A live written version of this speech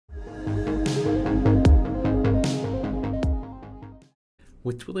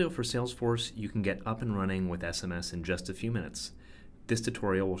With Twilio for Salesforce, you can get up and running with SMS in just a few minutes. This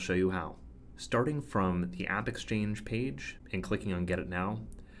tutorial will show you how. Starting from the AppExchange page and clicking on Get It Now,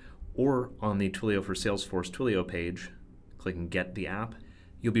 or on the Twilio for Salesforce Twilio page, clicking Get the App,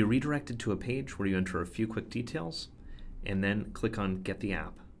 you'll be redirected to a page where you enter a few quick details, and then click on Get the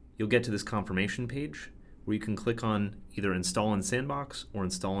App. You'll get to this confirmation page where you can click on either Install in Sandbox or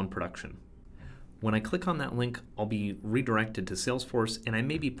Install in Production. When I click on that link, I'll be redirected to Salesforce and I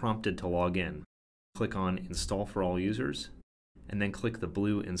may be prompted to log in. Click on Install for all users, and then click the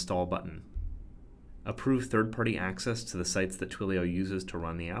blue Install button. Approve third-party access to the sites that Twilio uses to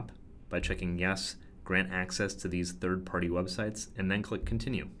run the app by checking Yes, grant access to these third-party websites, and then click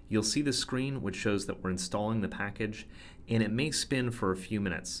Continue. You'll see the screen which shows that we're installing the package, and it may spin for a few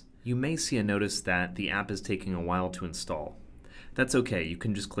minutes. You may see a notice that the app is taking a while to install. That's okay, you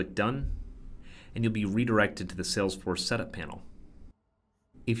can just click Done, and you'll be redirected to the Salesforce Setup panel.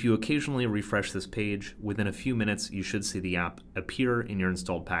 If you occasionally refresh this page, within a few minutes you should see the app appear in your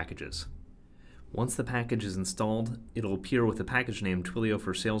installed packages. Once the package is installed, it'll appear with the package name Twilio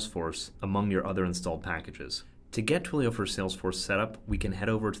for Salesforce among your other installed packages. To get Twilio for Salesforce set up, we can head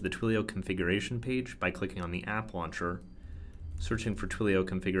over to the Twilio configuration page by clicking on the app launcher, searching for Twilio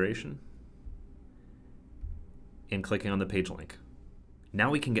configuration, and clicking on the page link. Now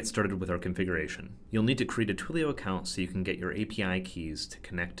we can get started with our configuration. You'll need to create a Twilio account so you can get your API keys to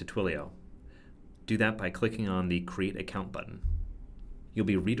connect to Twilio. Do that by clicking on the Create Account button. You'll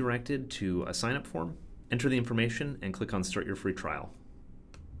be redirected to a sign-up form. Enter the information and click on Start Your Free Trial.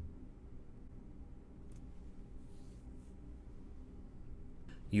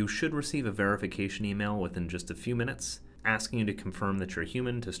 You should receive a verification email within just a few minutes asking you to confirm that you're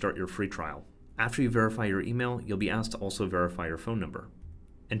human to start your free trial. After you verify your email, you'll be asked to also verify your phone number.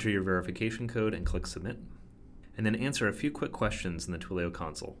 Enter your verification code and click Submit, and then answer a few quick questions in the Twilio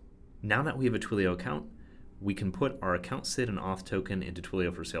console. Now that we have a Twilio account, we can put our account SID and auth token into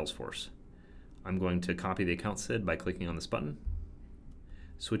Twilio for Salesforce. I'm going to copy the account SID by clicking on this button,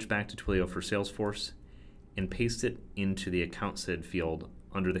 switch back to Twilio for Salesforce, and paste it into the account SID field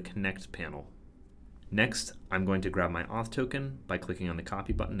under the Connect panel. Next, I'm going to grab my auth token by clicking on the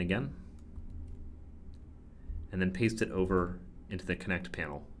copy button again, and then paste it over into the Connect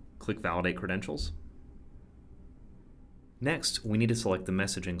panel. Click Validate Credentials. Next, we need to select the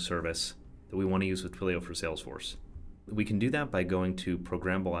messaging service that we want to use with Twilio for Salesforce. We can do that by going to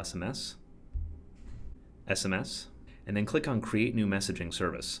Programmable SMS, SMS, and then click on Create New Messaging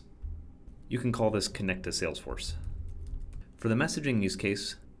Service. You can call this Connect to Salesforce. For the messaging use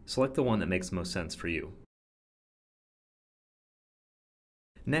case, select the one that makes most sense for you.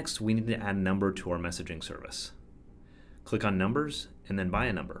 Next, we need to add a number to our messaging service. Click on Numbers and then by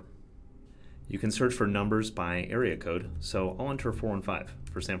a number. You can search for numbers by area code, so I'll enter 415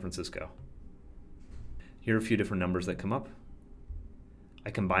 for San Francisco. Here are a few different numbers that come up.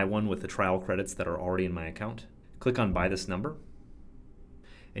 I can buy one with the trial credits that are already in my account. Click on Buy this number,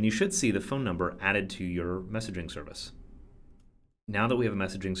 and you should see the phone number added to your messaging service. Now that we have a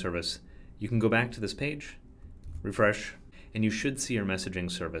messaging service, you can go back to this page, refresh, and you should see your messaging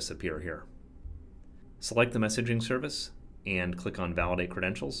service appear here. Select the messaging service and click on Validate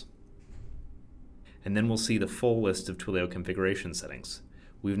Credentials, and then we'll see the full list of Twilio configuration settings.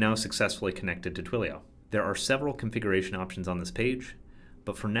 We've now successfully connected to Twilio. There are several configuration options on this page,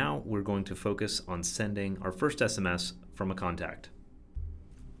 but for now we're going to focus on sending our first SMS from a contact.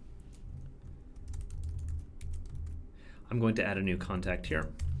 I'm going to add a new contact here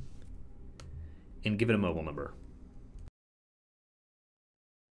and give it a mobile number.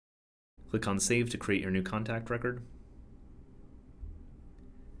 Click on Save to create your new contact record.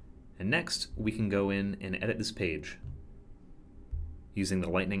 And next, we can go in and edit this page using the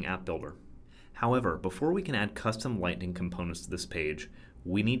Lightning App Builder. However, before we can add custom Lightning components to this page,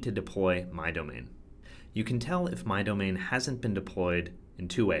 we need to deploy MyDomain. You can tell if MyDomain hasn't been deployed in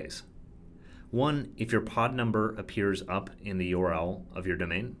two ways. One, if your pod number appears up in the URL of your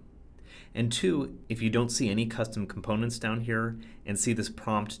domain. And two, if you don't see any custom components down here and see this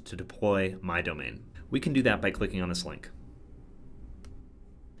prompt to deploy MyDomain. We can do that by clicking on this link.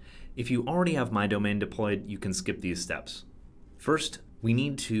 If you already have MyDomain deployed, you can skip these steps. First, we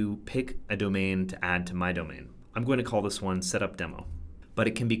need to pick a domain to add to MyDomain. I'm going to call this one Setup Demo, but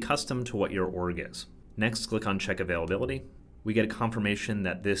it can be custom to what your org is. Next, click on Check Availability. We get a confirmation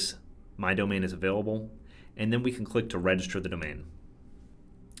that this MyDomain is available, and then we can click to register the domain.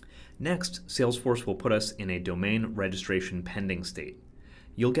 Next, Salesforce will put us in a domain registration pending state.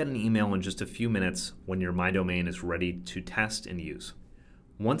 You'll get an email in just a few minutes when your MyDomain is ready to test and use.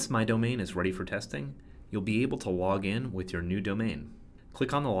 Once MyDomain is ready for testing, you'll be able to log in with your new domain.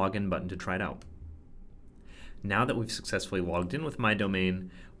 Click on the Login button to try it out. Now that we've successfully logged in with my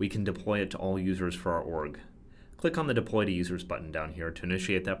domain, we can deploy it to all users for our org. Click on the Deploy to Users button down here to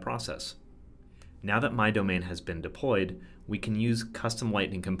initiate that process. Now that my domain has been deployed, we can use custom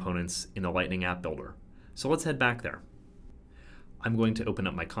Lightning components in the Lightning App Builder. So let's head back there. I'm going to open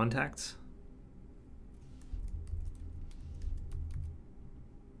up my contacts.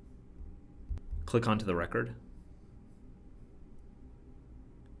 Click onto the record.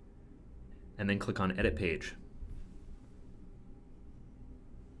 And then click on Edit Page.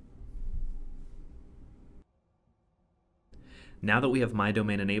 Now that we have My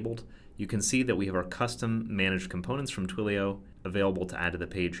Domain enabled, you can see that we have our custom managed components from Twilio available to add to the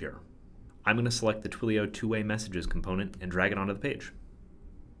page here. I'm going to select the Twilio two-way messages component and drag it onto the page.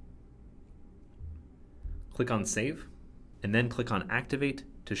 Click on Save, and then click on Activate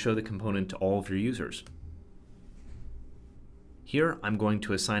to show the component to all of your users. Here, I'm going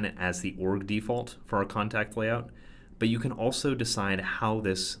to assign it as the org default for our contact layout, but you can also decide how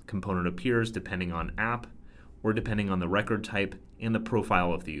this component appears depending on app, or depending on the record type and the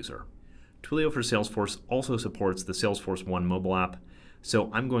profile of the user. Twilio for Salesforce also supports the Salesforce One mobile app, so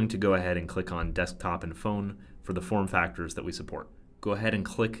I'm going to go ahead and click on Desktop and Phone for the form factors that we support. Go ahead and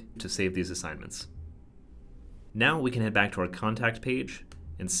click to save these assignments. Now we can head back to our contact page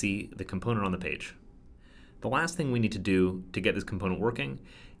and see the component on the page. The last thing we need to do to get this component working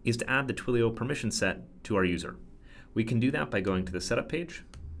is to add the Twilio permission set to our user. We can do that by going to the Setup page,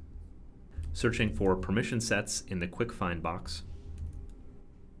 searching for permission sets in the Quick Find box,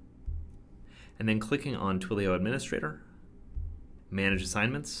 and then clicking on Twilio Administrator, Manage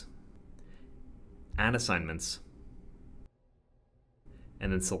Assignments, Add Assignments,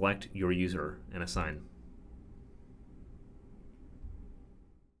 and then select your user and assign.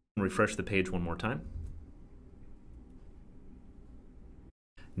 Refresh the page one more time.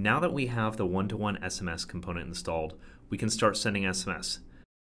 Now that we have the one-to-one SMS component installed, we can start sending SMS.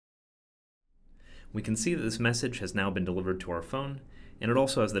 We can see that this message has now been delivered to our phone, and it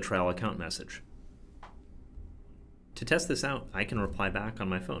also has the trial account message. To test this out, I can reply back on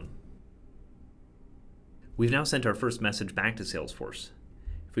my phone. We've now sent our first message back to Salesforce.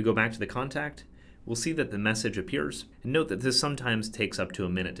 If we go back to the contact, we'll see that the message appears, and note that this sometimes takes up to a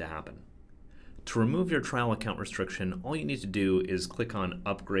minute to happen. To remove your trial account restriction, all you need to do is click on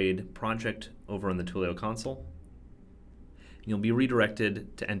Upgrade Project over in the Twilio console. You'll be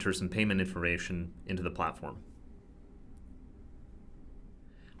redirected to enter some payment information into the platform.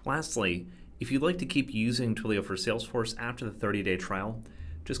 Lastly, if you'd like to keep using Twilio for Salesforce after the 30-day trial,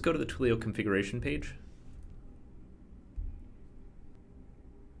 just go to the Twilio configuration page,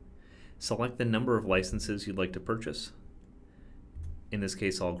 select the number of licenses you'd like to purchase. In this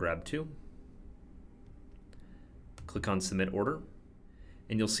case, I'll grab 2. Click on Submit Order,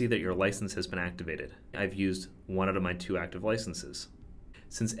 and you'll see that your license has been activated. I've used 1 out of my 2 active licenses.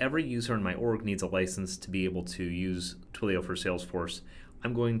 Since every user in my org needs a license to be able to use Twilio for Salesforce,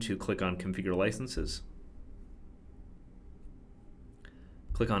 I'm going to click on Configure Licenses,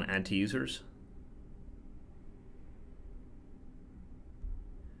 click on Add to Users,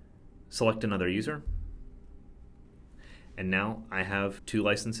 select another user, and now I have 2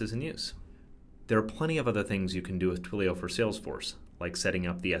 licenses in use. There are plenty of other things you can do with Twilio for Salesforce, like setting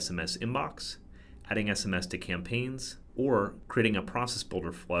up the SMS inbox, adding SMS to campaigns, or creating a process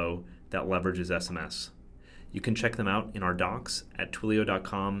builder flow that leverages SMS. You can check them out in our docs at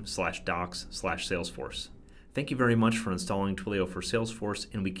twilio.com/docs/Salesforce. Thank you very much for installing Twilio for Salesforce,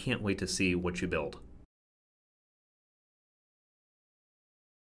 and we can't wait to see what you build.